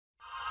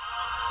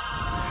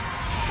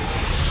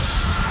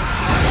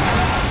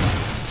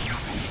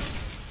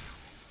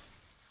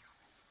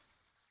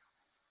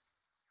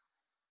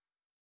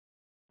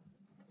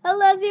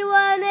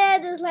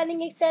is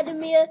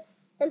LightningXAdam here,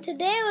 and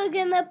today we're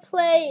gonna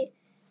play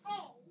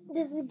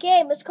this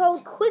game. It's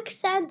called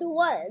Quicksand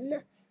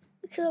One.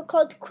 It's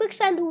called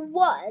Quicksand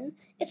One.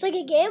 It's like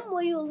a game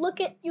where you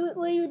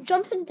where you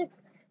jump into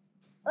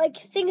like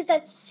things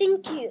that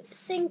sink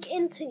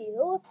into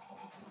you,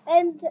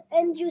 and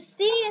you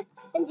see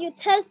and you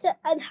test it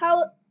and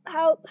how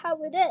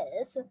it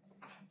is.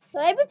 So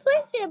I've been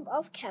playing this game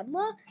off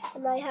camera,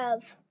 and I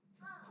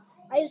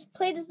just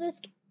played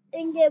this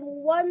in game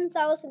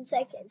 1,000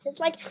 seconds. It's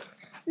like,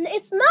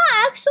 it's not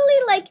actually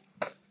like,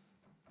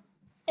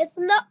 it's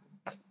not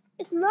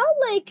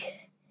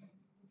like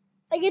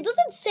it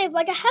doesn't save.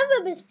 Like I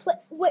haven't been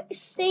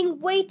staying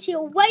wait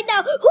till right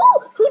now.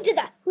 Who did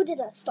that? Who did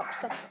that?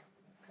 Stop.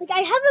 Like I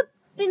haven't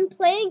been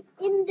playing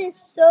in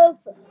this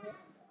server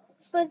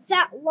for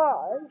that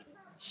long.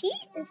 He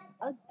is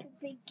a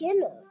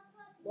beginner.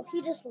 Well,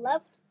 he just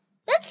left.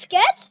 That's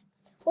sketch.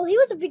 Well, he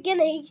was a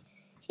beginner. He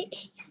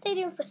stayed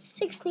in for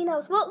 16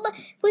 hours. Well,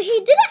 but he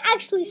didn't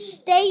actually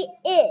stay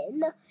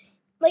in.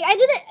 Like, I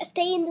didn't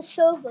stay in the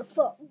server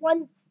for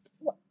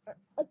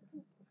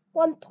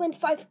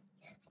 1.5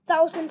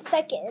 thousand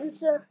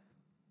seconds.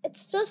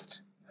 It's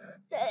just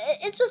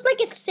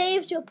like it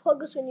saves your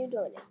progress when you're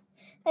doing it.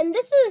 And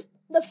this is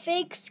the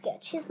fake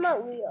sketch. He's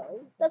not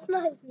real. That's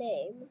not his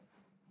name.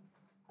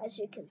 As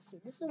you can see,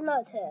 this is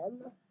not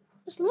him.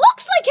 This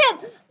looks like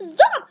him!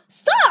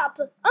 Stop!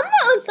 I'm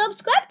not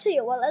unsubscribed to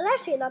you. Well, it's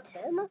actually not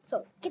him.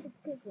 So, get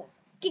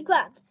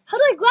grabbed. How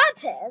do I grab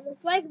him?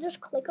 Do I just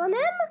click on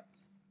him?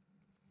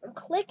 I'm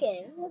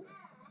clicking.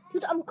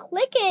 Dude, I'm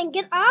clicking.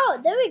 Get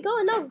out. There we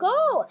go. No,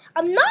 go.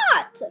 I'm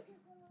not.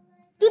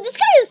 Dude, this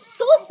guy is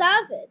so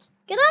savage.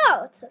 Get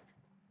out.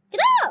 Get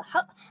out.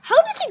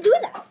 How does he do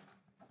that?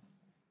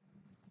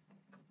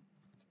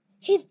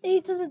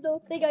 He doesn't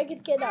think I can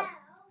get out.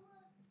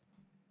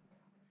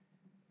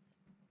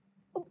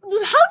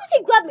 Dude, how does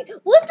he grab me?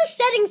 What's the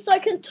settings so I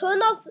can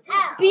turn off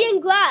being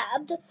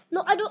grabbed?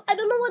 No, I don't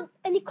know what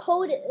any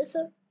code is.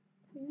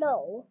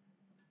 No.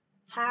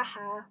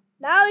 Haha.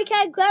 Now he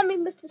can't grab me,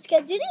 Mr.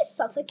 Sketch. Did he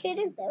suffocate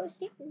in there? Was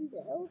he in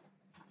there?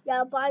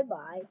 Yeah, bye.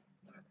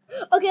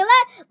 Okay,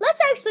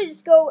 let's actually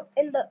just go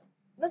in the.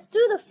 Let's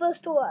do the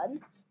first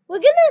one. We're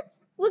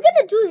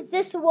gonna do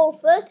this row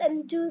first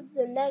and do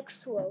the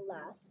next row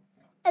last.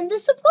 And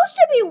there's supposed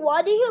to be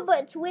water here,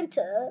 but it's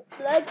winter.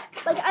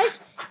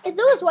 If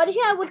there was water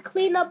here, I would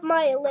clean up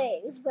my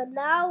legs. But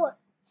now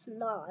it's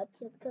not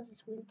because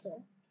it's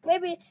winter.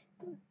 Maybe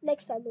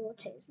next time it will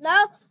change.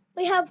 Now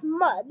we have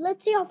mud.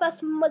 Let's see how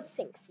fast mud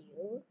sinks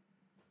you.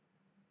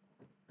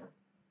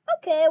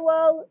 Okay,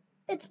 well,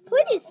 it's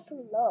pretty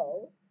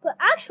slow. But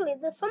actually,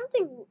 there's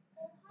something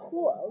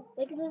cool.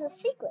 Like there's a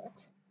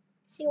secret.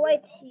 See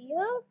right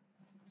here?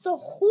 It's a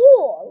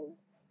hole.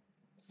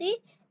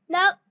 See?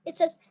 Now it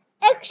says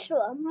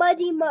extra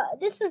muddy mud.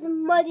 This is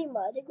muddy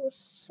mud. It goes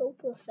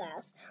super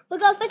fast.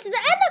 Look how fast it is.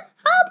 And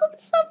help! I'm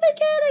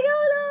suffocating!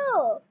 Oh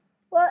no!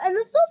 Well, and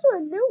there's also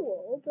a new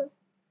world.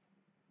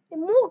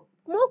 And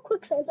more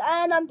quicksands.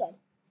 And I'm dead.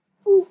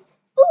 Oof.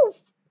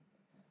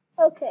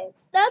 Okay,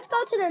 let's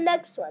go to the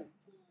next one.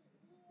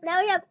 Now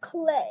we have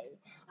clay.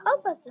 How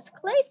fast does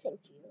clay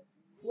sink you?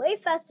 Way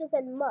faster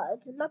than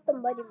mud. Not the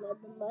muddy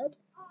mud, the mud.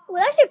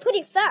 Well, actually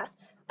pretty fast.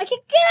 I can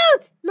get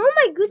out! No,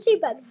 my Gucci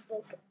bag is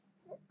broken.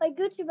 My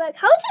Gucci bag.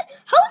 How is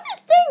it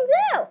staying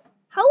there?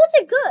 How is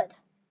it good?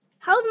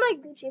 How's my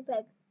Gucci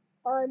bag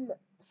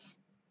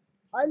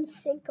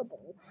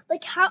unsinkable?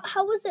 Like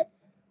how is it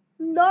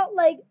not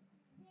like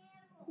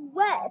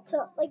wet?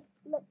 Like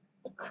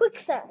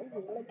quicksand?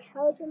 Like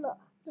how is it not?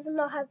 Does it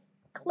not have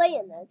clay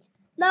in it?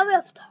 Now we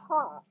have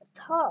tar.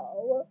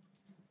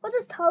 What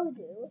does tar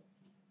do?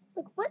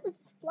 Like what is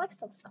this black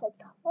stuff? It's called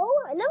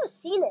tar? I never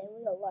seen it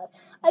in real life.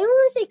 I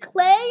only see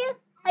clay.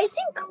 I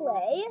seen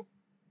clay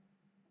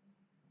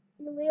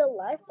in real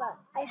life, but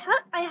I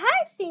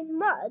have seen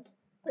mud,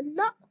 but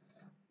not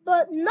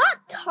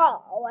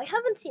tar. I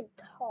haven't seen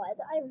tar.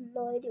 I have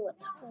no idea what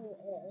tar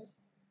is.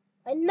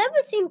 I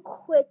never seen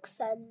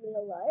quicksand in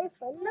real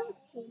life. I've never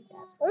seen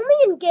that. Only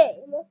in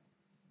game.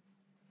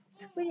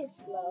 It's pretty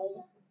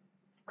slow.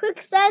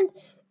 Quicksand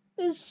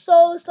is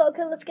so slow.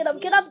 Okay, let's get up.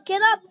 Okay, now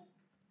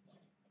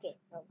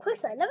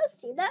quicksand. I never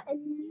seen that. I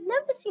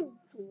never seen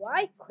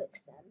dry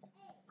quicksand.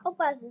 How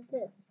fast is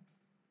this?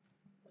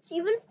 It's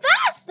even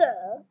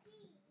faster.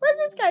 What is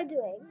this guy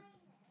doing?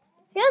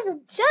 He has a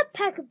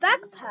jetpack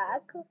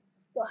backpack.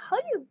 Well, how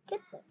do you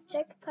get that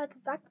jetpack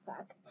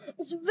backpack?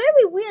 It's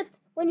very weird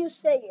when you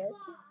say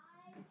it.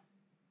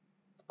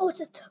 Oh, it's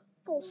a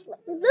turbo sled.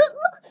 It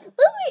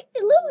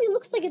literally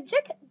looks like a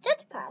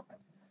jetpack.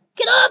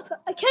 Get up!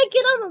 I can't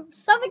get up. I'm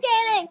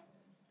suffocating.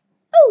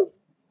 Oh,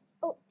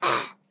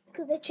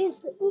 because they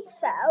changed the oop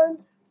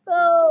sound.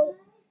 Oh,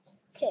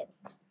 okay.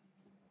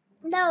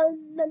 Now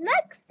the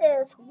next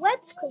is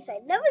wet quicksand.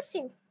 I've never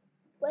seen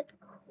wet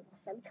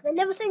quicksand because I've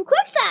never seen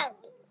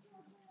quicksand.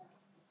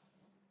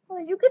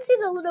 Well, you can see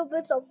the little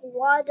bits of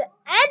water,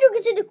 and you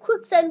can see the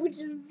quicksand, which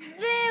is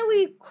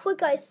very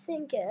quick. I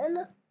sink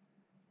in.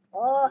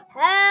 Oh,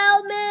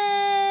 help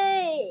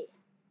me!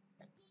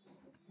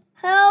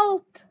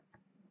 Help!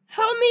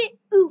 Help me!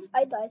 Oof,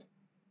 I died.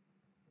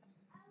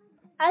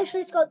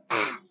 Actually, it's called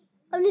ah.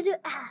 I'm gonna do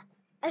ah.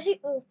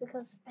 Actually, oof,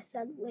 because I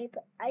sound way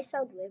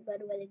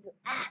better when I do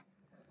ah.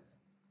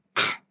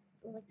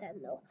 Like that,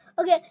 no.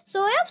 Okay,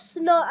 so I have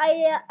snow.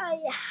 I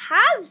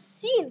have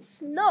seen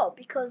snow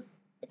because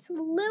it's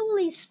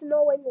literally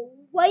snowing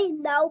right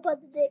now. By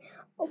the day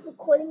of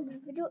recording this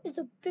video, it's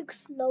a big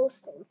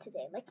snowstorm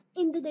today. Like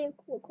in the day of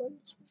recording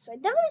this video. So I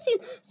definitely seen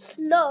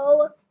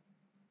snow.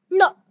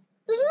 No,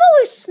 there's no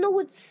way snow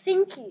would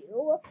sink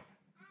you.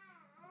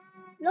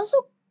 And also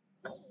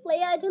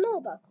clay. I don't know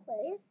about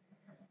clay.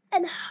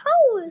 And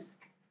how is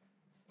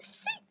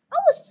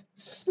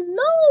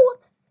snow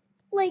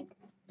like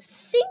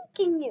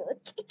sinking you?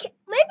 Maybe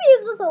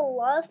if there's a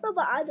lot of snow,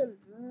 but I don't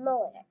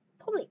know. It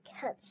probably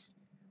can't.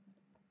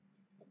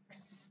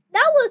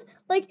 That was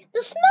like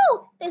the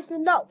snow is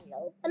not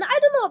real, and I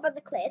don't know about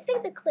the clay. I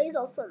think the clay is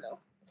also no.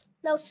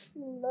 Now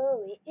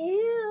slowly,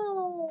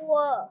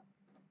 ew.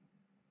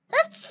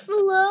 That's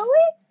slowly.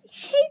 I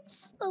hate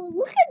snow.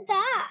 Look at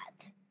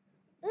that.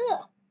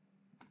 Ugh.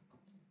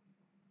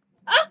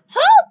 Ah,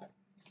 help!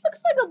 This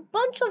looks like a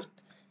bunch of.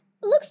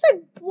 It looks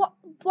like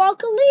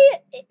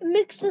broccoli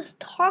mixed with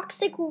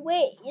toxic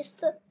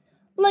waste.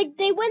 Like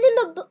they went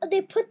in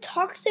they put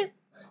toxic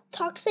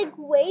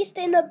waste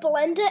in a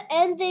blender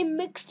and they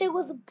mixed it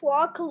with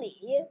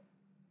broccoli.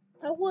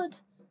 That would,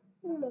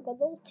 oh my god,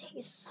 that would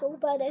taste so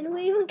bad and it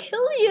would even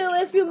kill you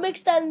if you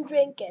mix that and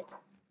drink it.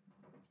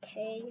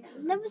 Okay,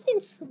 I've never seen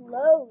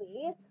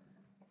slowly.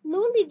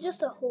 Literally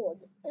just a hole.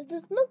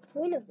 There's no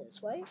point of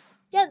this, right?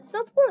 Yeah, there's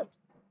no point.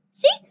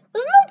 See?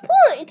 There's no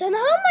point. And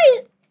how am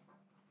I?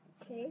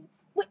 Okay.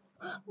 Wait.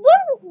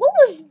 What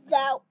was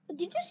that?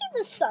 Did you see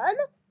the sun?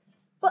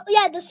 But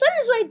yeah, the sun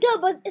is right there,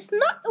 but it's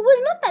not. It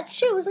was not that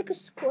shape. It was like a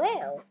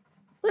square.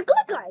 Look,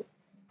 guys.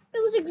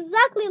 It was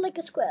exactly like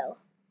a square.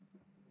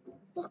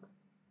 Look.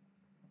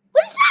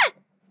 What is that?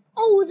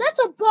 Oh, that's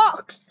a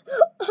box.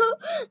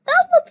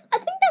 That looks. I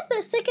think that's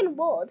the second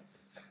word.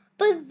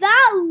 But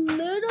that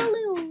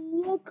literally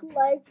looked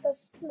like a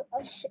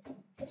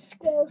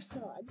square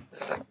sun.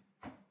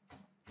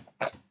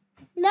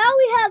 Now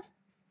we have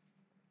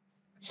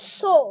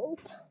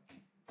soap.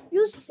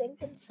 You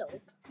sink in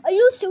soap. Are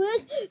you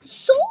serious?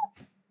 Soap?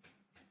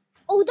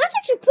 Oh, that's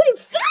actually pretty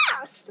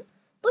fast.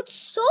 But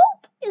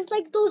soap is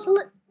like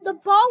the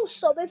ball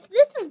soap. If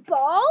this is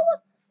ball,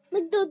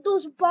 like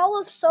those ball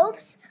of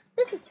soaps,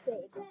 this is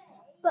fake.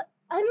 But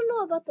I don't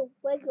know about the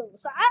regular.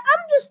 So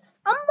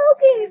I'm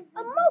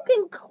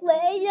milking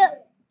clay.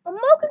 I'm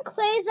milking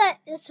clay that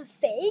is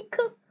fake.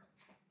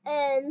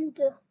 And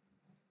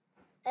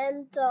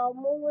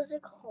what was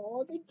it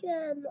called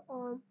again?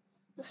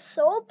 The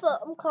soap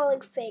I'm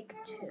calling fake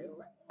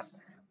too.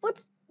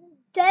 What's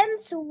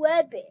dense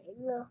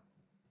webbing?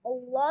 A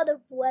lot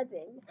of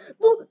webbing.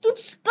 Look, dude,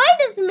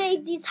 spiders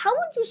made these. How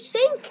would you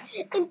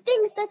sink in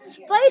things that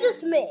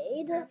spiders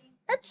made?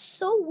 That's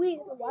so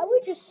weird. Why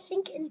would you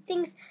sink in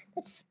things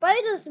that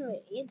spiders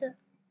made?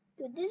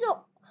 Dude, these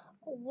are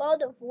a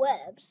lot of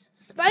webs.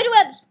 Spider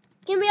webs!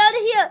 Get me out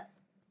of here!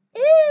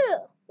 Ew!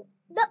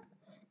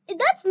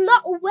 That's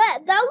not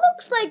web. That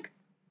looks like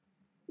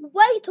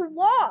white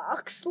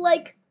rocks.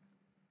 Like,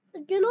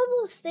 you know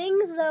those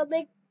things that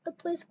make the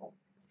place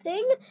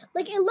thing?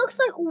 Like, it looks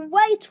like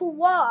white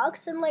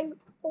rocks and like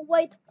a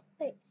white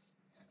place.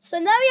 So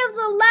now we have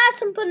the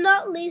last but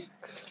not least.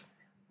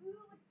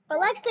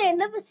 But actually, I've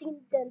never seen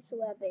dense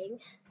webbing.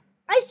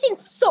 I've seen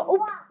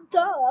soap.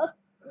 Duh.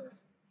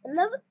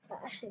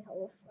 Actually,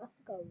 I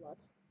forgot what.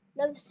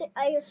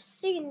 I have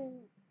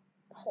seen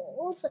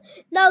holes.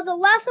 Now the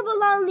last but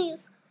not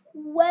least,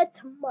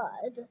 wet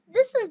mud.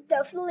 This is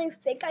definitely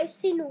fake. I've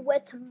seen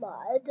wet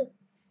mud.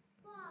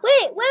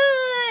 Wait.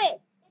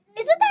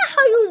 Isn't that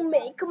how you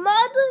make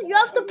mud? You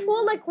have to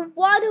pour like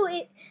water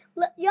in.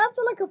 You have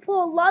to like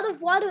pour a lot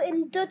of water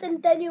in dirt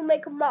and then you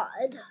make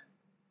mud.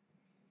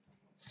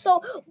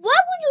 So why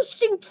would you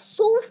sink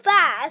so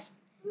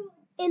fast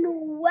in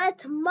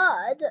wet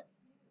mud?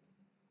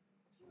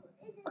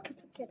 Okay,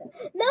 forget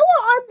it. Now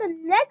we're on the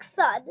next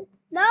side.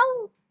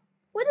 Now,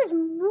 what is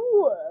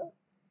Moore?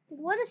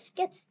 What is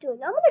Sketch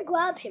doing? I'm gonna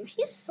grab him.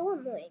 He's so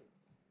annoying.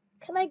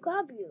 Can I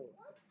grab you?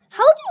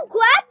 How do you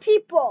grab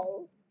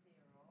people?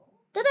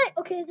 Did I?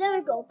 Okay, there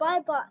we go.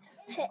 Bye.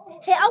 Hey,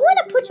 I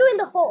want to put you in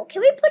the hole.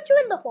 Can we put you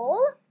in the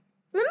hole?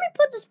 Let me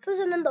put this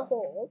person in the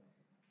hole.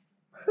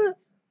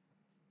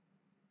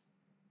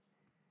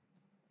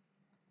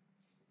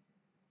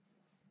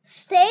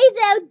 Stay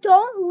there.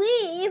 Don't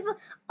leave.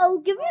 I'll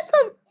give you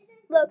some.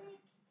 Look.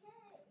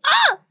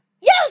 Ah!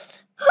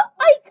 Yes!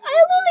 I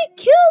literally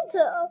killed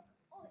her.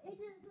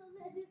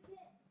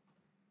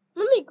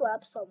 Let me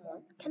grab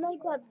someone. Can I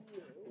grab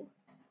you?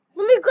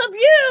 Let me grab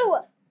you!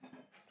 I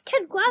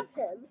can't grab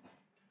him.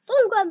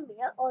 Don't grab me.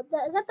 Oh,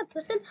 is that the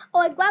person? Oh,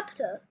 I grabbed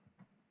her.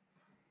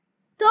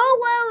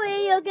 Don't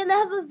worry, you're gonna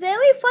have a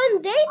very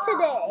fun day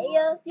today.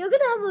 You're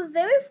gonna have a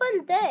very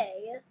fun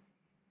day.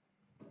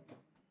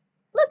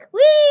 Look,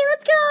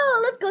 let's go.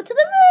 Let's go to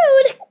the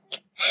moon.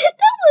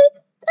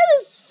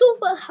 That is so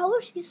fun. How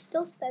is she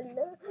still standing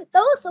there? That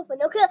was so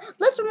funny. Okay,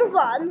 let's move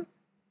on.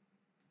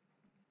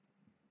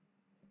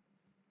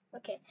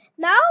 Okay,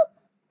 now,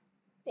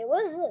 hey,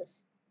 what is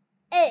this?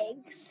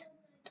 Eggs.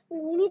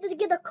 We needed to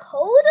get a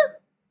code.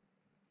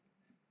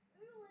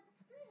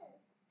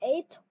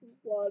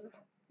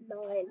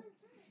 8191.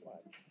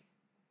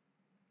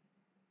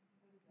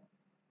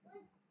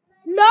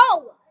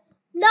 No!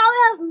 Now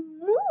I have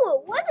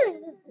Moo. What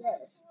is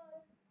this?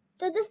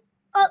 Dude,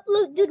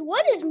 look, dude,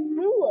 what is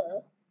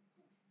Moo?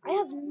 I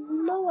have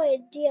no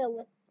idea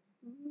what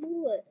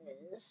Moo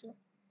is.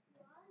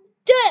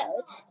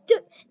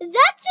 Dude,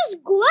 that's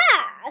just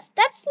grass.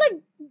 That's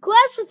like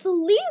grass with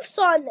leaves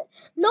on it.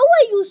 No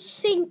way you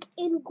sink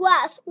in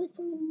grass with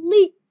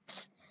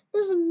leaves.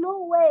 There's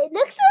no way.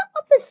 Next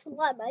up is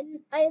slime.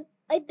 I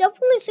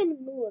definitely say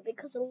Moo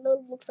because it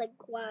looks like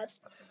grass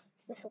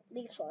with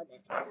leaves on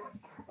it.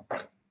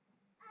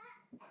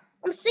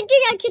 I'm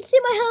thinking I can see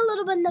my hair a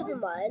little bit. Never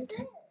mind.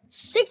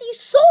 Sinking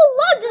so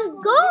long. Just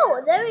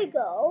go. There we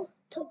go.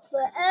 Took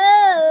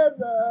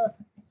forever.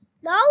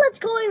 Now let's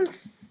go in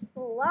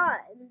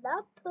slime.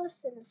 That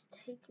person is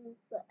taking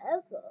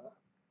forever.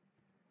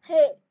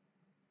 Hey,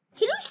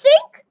 can you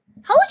sink?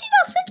 How is he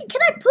not sinking?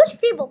 Can I push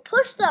people?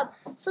 Push them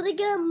so they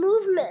get a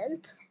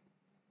movement.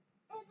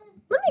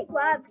 Let me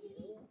grab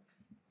you.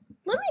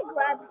 Let me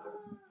grab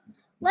you.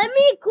 Let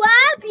me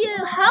grab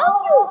you. How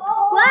do you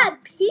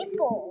grab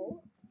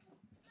people?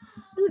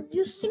 Dude,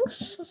 you sink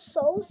so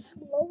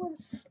slow in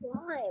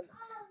slime.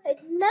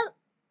 I've never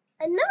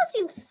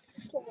seen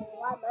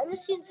slime. I've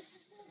just seen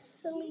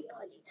silly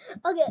putty.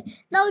 Okay,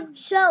 now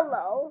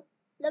Jello.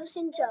 Never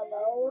seen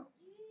Jello.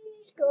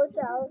 Let's go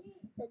down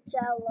the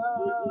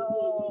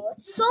Jello.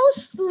 It's so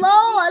slow.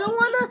 I don't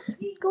want to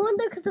go in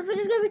there because the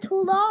video's gonna be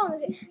too long.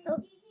 Okay, now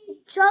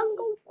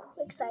Jungle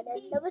Quicksand.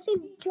 I've never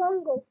seen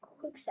Jungle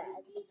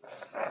Quicksand.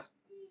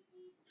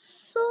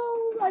 So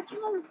I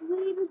just love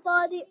green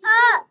body.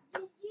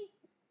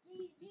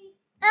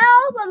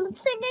 I'm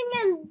singing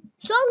in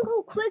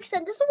Jungle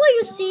Quicksand. This is what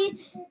you see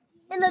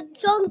in a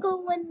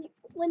jungle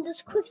when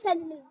there's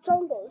quicksand in the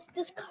jungles.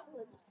 This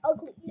color is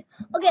ugly.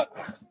 Okay.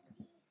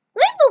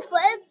 Rainbow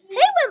friends. Hey,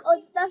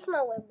 oh, that's my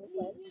rainbow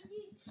friends.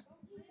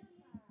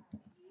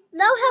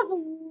 Now I have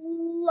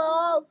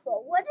lava.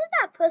 What is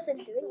that person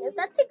doing? Is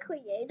that the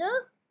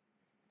creator?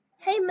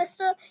 Hey,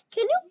 mister.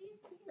 Can you...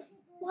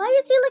 Why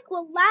is he like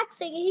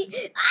relaxing?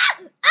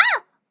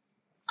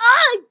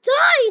 I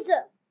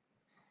died!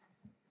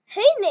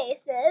 Hey,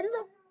 Nathan.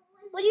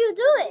 What are you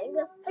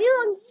doing? Are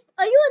you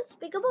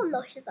unspeakable?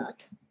 No, she's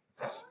not.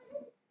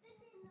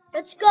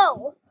 Let's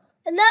go.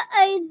 And that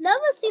I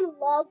never seen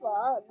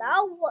lava.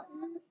 Now what?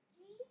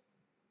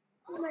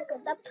 Oh my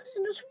god, that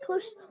person just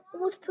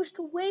almost pushed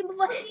a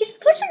rainbow. He's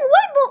pushing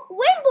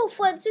rainbow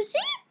friends. You see?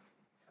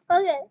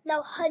 Okay,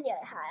 now honey.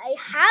 I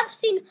have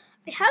seen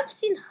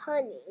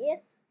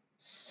honey.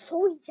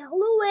 So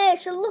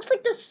yellowish. It looks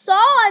like the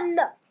sun,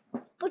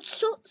 but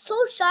so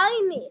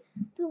shiny.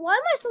 Dude, why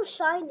am I so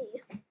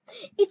shiny?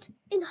 It's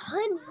in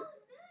honey.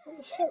 My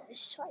hair is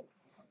shiny.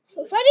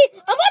 So shiny.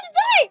 I'm about to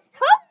die.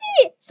 Help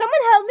me!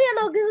 Someone help me, and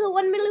I'll give you the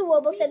 1 million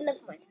Robux. And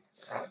never mind.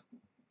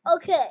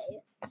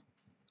 Okay.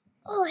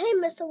 Oh, hey,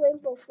 Mr.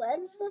 Rainbow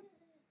Friends.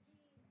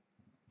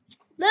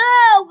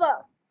 Move!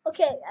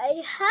 Okay,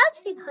 I have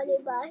seen honey,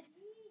 but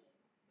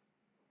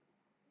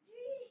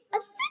I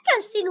think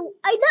I've seen.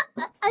 I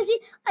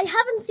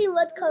haven't seen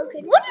red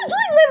concrete. What are you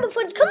doing, Rainbow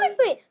Friends? Come with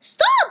me.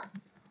 Stop!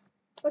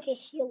 Okay,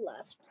 he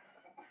left.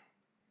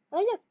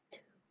 I have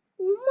two.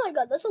 Oh my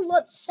god, that's a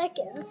lot of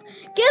seconds.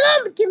 Get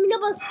up! Give me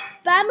up on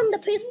spamming the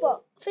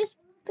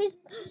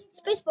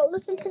spacebar.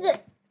 Listen to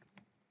this.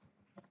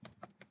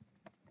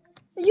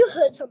 You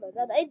heard some of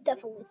that. I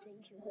definitely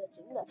think you heard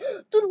some of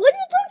that. Dude, what are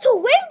you doing to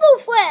Rainbow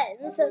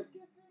Friends?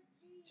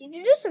 Did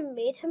you just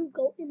make him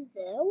go in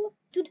there?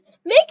 Dude,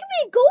 make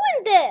me go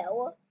in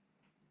there.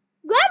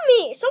 Grab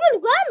me.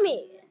 Someone grab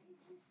me.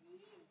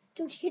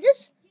 Dude,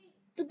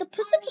 the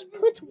person just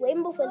put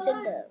Rainbow Friends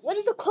in there. What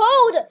is the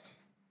code?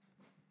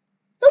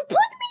 No,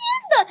 put me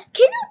in there.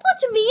 Can you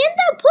put me in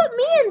there? Put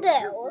me in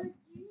there.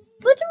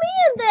 Put me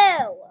in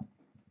there.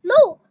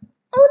 No.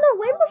 Oh no,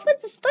 Rainbow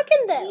Friends is stuck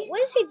in there.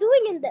 What is he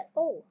doing in there?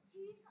 Oh.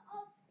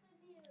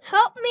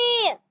 Help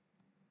me.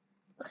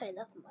 Okay,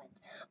 never mind.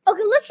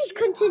 Okay, let's just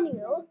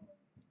continue.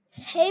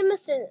 Hey,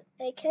 Mr.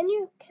 Hey, can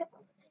you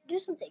do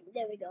something?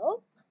 There we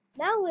go.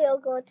 Now we are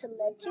going to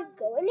let you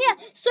go in here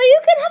so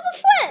you can have a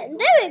friend.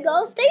 There we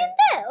go. Stay in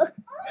there.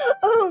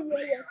 Oh my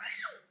god.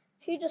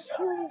 He just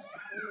holds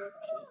me.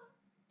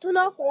 Do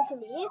not hold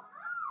me.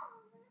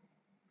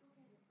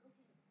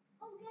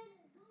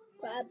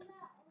 Grab.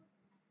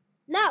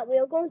 Now we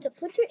are going to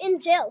put you in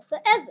jail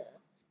forever.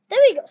 There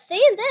we go. Stay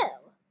in there.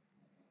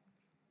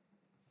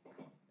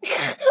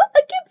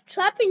 I keep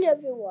trapping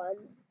everyone.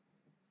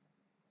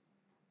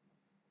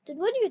 Dude,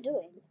 what are you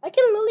doing? I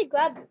can literally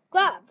grab.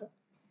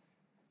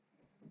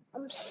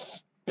 I'm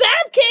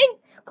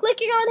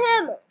clicking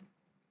on him.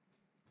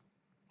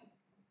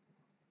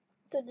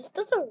 Dude, this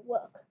doesn't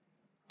work.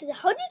 Dude,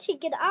 how did he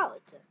get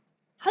out?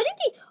 How did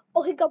he?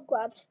 Oh, he got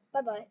grabbed.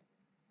 Bye-bye.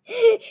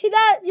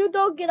 That you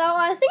don't get out.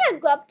 I think I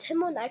grabbed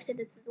him on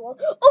accident as well.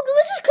 Okay,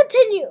 let's just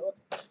continue.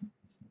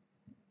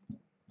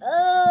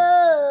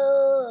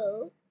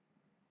 Oh.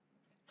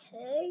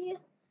 Okay.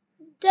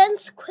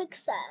 Dense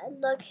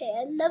quicksand. Okay,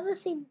 I've never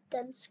seen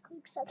dense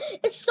quicksand.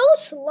 It's so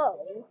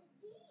slow.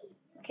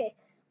 Okay.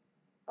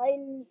 I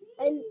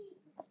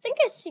think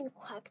I've seen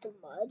cracked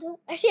mud.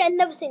 Actually, I've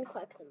never seen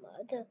cracked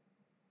mud.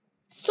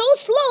 So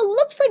slow.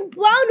 Looks like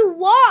brown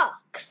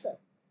rocks.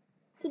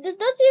 This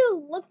doesn't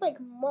even look like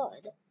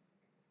mud.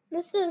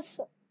 This is...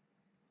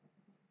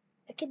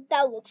 Okay,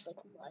 that looks like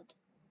mud.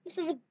 This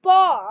is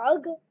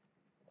bog.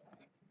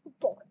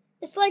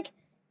 It's like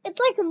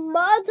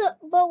mud,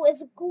 but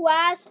with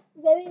grass,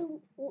 very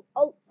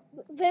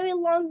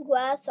long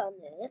grass on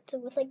it,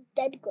 with like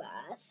dead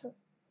grass.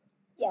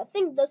 Yeah, I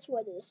think that's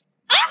what it is.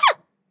 Ah!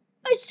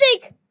 I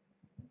sink.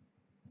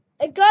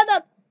 I got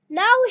up.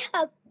 Now we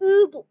have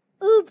oobleck.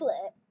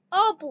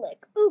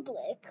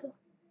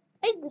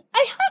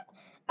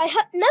 I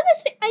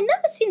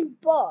never seen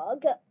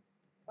bog.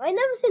 I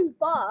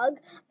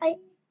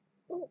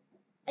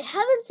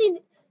haven't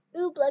seen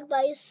oobleck, but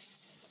I've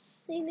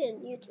seen it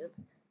on YouTube.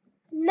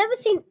 Never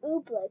seen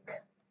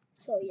oobleck,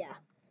 so yeah.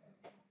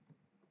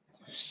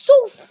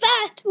 So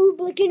fast,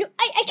 oobleck. You know,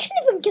 I can't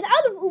even get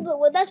out of oobleck.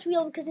 Well, that's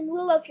real because in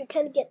real life you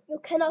cannot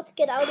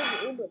get out of the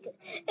oobleck.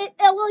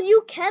 Well,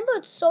 you can, but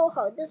it's so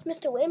hard. This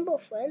Mr. Rainbow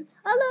friend.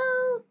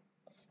 Hello.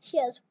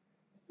 His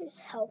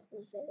health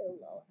is very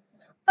low.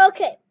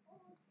 Okay.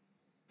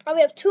 And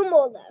we have 2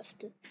 more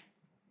left.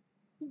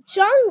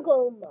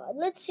 Jungle mud.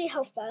 Let's see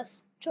how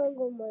fast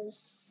jungle mud is.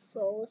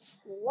 So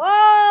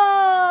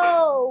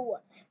slow.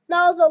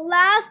 Now the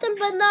last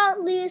but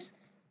not least,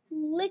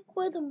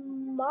 liquid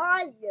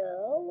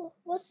Mario.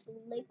 What's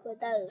liquid?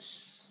 That is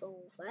so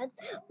fast.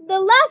 The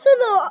last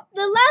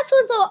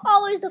ones are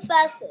always the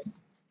fastest.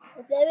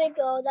 There we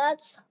go.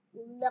 That's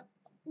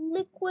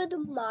liquid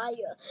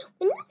Mario.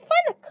 We need to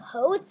find a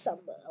code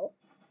somewhere.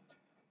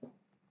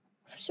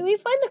 Should we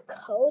find a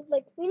code?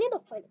 Like, we need to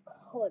find a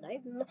code. I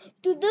don't know.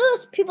 Dude,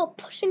 there's people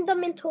pushing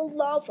them into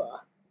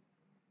lava.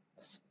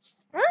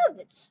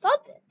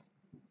 Stop it.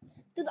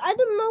 Dude, I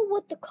don't know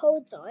what the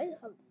codes are. I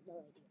have no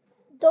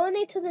idea.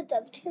 Donate to the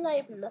dev team. I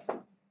have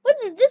nothing. What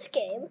is this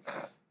game?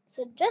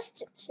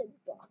 Suggestion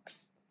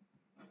box.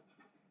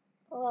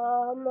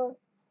 What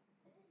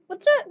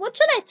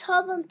should I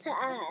tell them to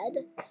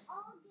add?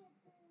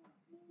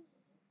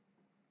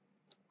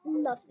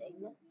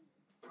 Nothing.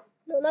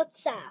 No, not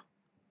Sa.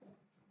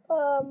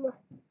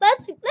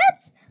 Let's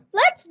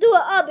do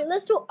an obby.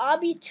 Let's do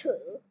obby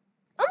 2.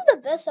 I'm the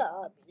best at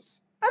obbies.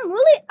 I'm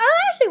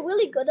actually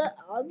really good at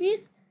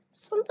obbies.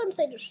 Sometimes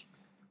I just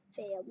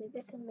fail. Maybe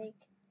I can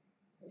make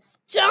this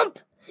jump.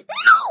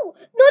 No!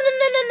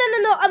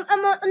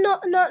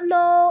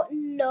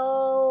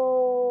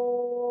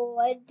 No!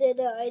 I did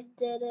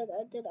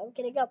it. I'm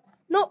getting up.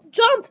 No,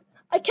 jump!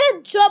 I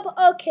can't jump.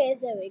 Okay,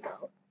 there we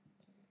go.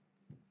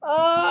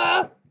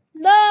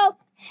 No!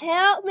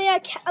 Help me!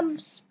 I'm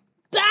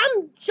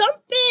spam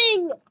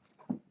jumping.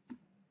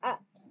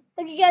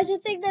 Okay, guys, I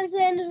think that's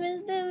the end of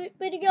this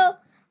video.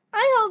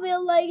 I hope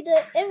you liked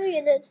it. If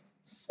you did,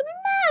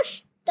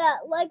 smash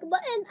that like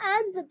button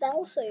and the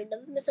bell so you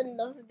never miss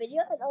another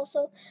video. And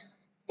also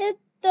hit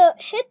the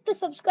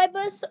subscribe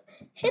button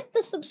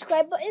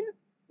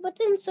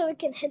so we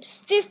can hit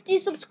 50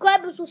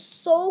 subscribers. We're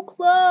so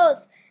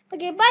close.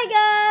 Okay, bye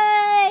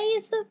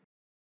guys.